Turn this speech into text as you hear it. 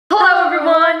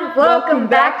everyone, welcome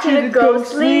back to the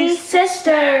Ghostly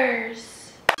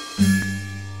Sisters.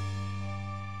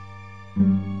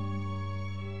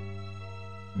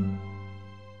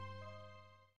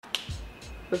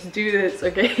 Let's do this,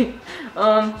 okay?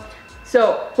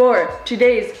 So for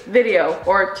today's video,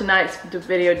 or tonight's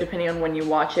video, depending on when you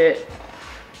watch it,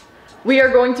 we are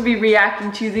going to be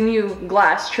reacting to the new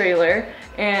Glass trailer,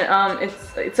 and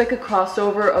it's like a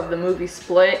crossover of the movie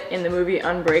Split and the movie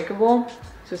Unbreakable,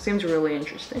 so it seems really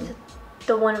interesting.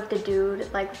 The one with the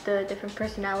dude, like the different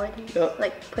personalities, yep.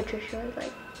 Like Patricia,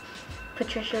 like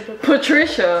Patricia did.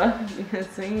 Patricia, you know what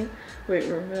I'm saying? Wait,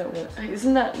 remember that one?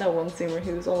 Isn't that one scene where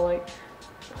he was all like,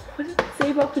 what did it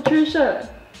say about Patricia?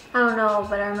 I don't know,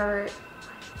 but I remember.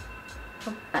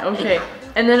 Okay,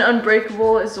 and then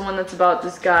Unbreakable is the one that's about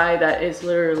this guy that is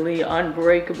literally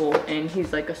unbreakable, and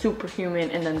he's like a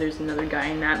superhuman, and then there's another guy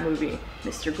in that movie,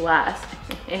 Mr. Glass,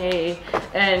 hey,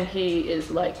 and he is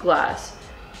like glass.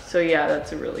 So yeah,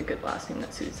 that's a really good last name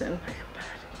that suits him. I feel bad.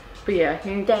 But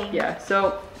yeah, Dang. Yeah,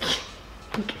 so,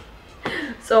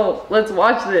 so let's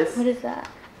watch this. What is that?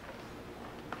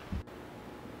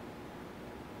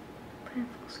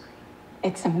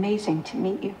 It's amazing to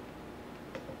meet you.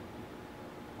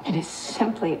 It is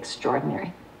simply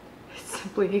extraordinary. It's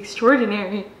simply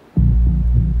extraordinary.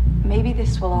 Maybe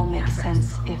this will all make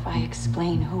sense if I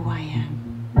explain who I am.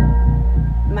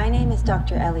 My name is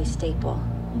Dr. Ellie Staple,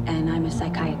 and I'm a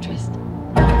psychiatrist.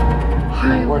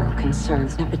 My work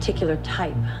concerns a particular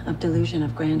type of delusion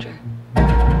of grandeur.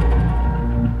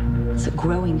 It's a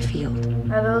growing field.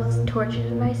 Are those torture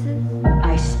devices?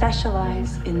 I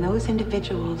specialize in those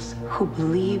individuals who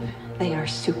believe they are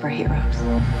superheroes.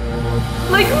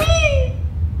 Like me!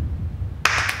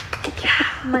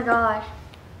 Oh my gosh.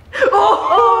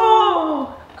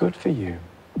 Oh! Good for you.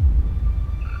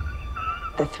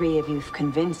 The three of you've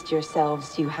convinced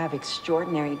yourselves you have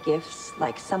extraordinary gifts,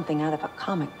 like something out of a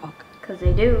comic book. Because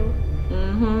they do.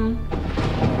 Mm-hmm.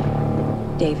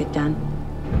 David Dunn,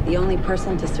 the only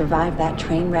person to survive that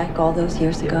train wreck all those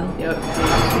years ago. Yep.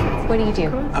 What do you do?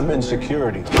 I'm in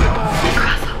security.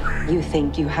 You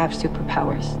think you have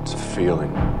superpowers. It's a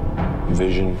feeling.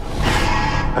 Vision.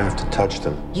 I have to touch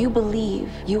them. You believe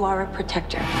you are a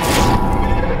protector.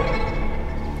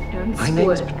 My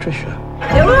name's Patricia. I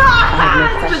have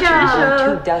no question you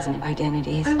have 24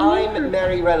 identities I'm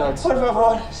Mary Reynolds. Por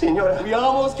favor, senora. We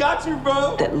almost got you,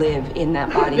 bro. that live in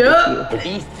that body Yep. with you. The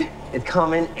beast is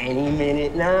coming any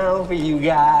minute now for you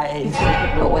guys.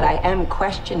 But what I am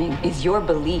questioning is your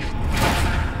belief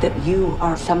that you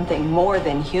are something more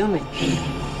than human.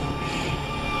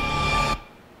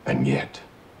 And yet,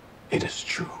 it is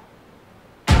true.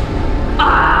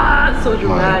 Ah, so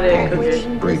dramatic. My bones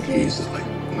Okay. break easily.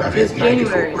 I've It's had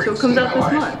 94 January, so it breaks comes in out my this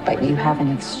life. month. But you have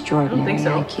an extraordinary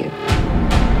so. IQ.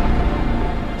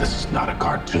 This is not a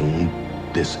cartoon.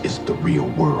 This is the real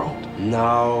world.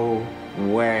 No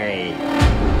way.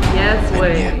 Yes, And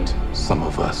wait. yet, some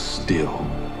of us still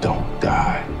don't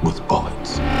die with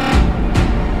bullets.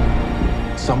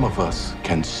 Some of us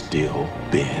can still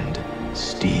bend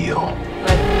steel.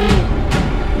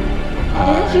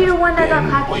 Isn't she the one that got I've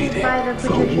been captured waiting by the for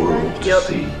the Patricia world guy? to Yep.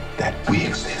 see that we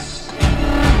exist.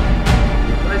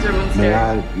 Why is everyone May staring?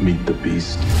 I meet the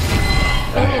beast?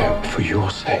 I hope for your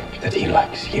sake that he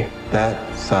likes you. That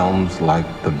sounds like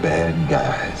the bad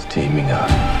guys teaming up.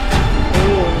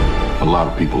 A lot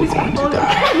of people are going to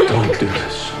die. Don't do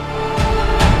this.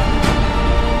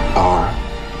 Are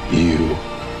you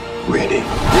ready?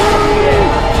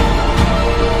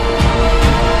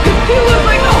 He looks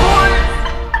like a horse!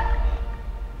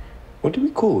 What do we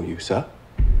call you, sir?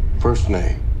 First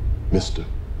name, Mr.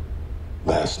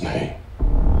 Last name,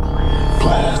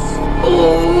 Glass.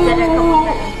 Then a couple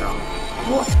seconds ago.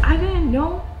 Well, I didn't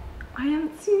know. I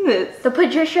haven't seen this. The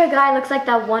Patricia guy looks like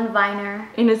that one Viner.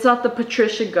 And it's not the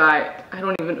Patricia guy. I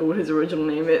don't even know what his original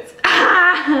name is.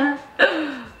 Ah!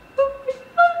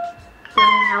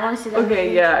 Dang, I want to see that. Okay,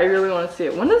 movie. yeah, I really want to see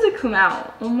it. When does it come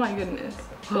out? Oh my goodness.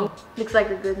 Looks like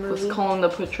a good movie. Let's call him the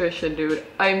Patricia dude.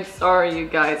 I'm sorry, you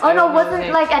guys. Oh I no, don't know his wasn't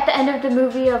name. like at the end of the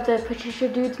movie of the Patricia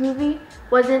dude's movie?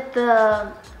 Wasn't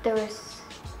there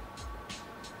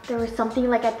was something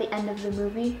like at the end of the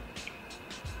movie?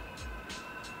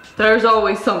 There's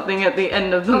always something at the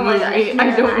end of the Oh my movie. gosh, I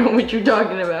never don't know mind. what you're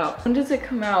talking about. When does it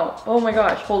come out? Oh my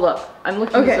gosh, hold up. I'm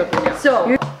looking this up right now.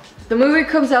 So, the movie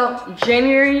comes out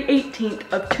January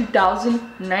 18th of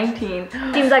 2019.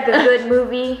 Seems like a good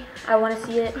movie. I want to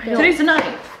see it. Today's the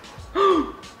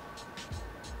 9th.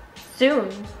 Soon.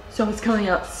 So it's coming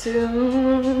out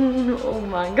soon. Oh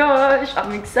my gosh,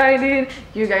 I'm excited.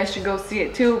 You guys should go see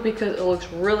it too because it looks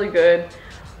really good.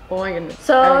 Oh my goodness.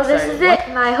 So this is it,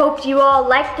 and I hope you all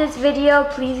liked this video.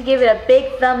 Please give it a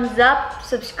big thumbs up,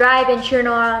 subscribe, and turn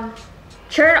on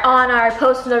our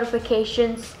post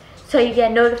notifications so you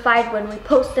get notified when we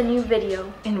post a new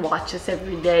video. And watch us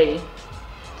every day.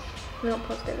 We don't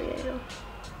post every day though.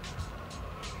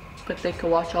 But they can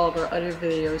watch all of our other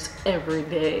videos every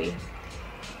day.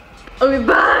 Okay,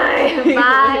 bye!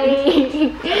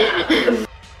 Bye!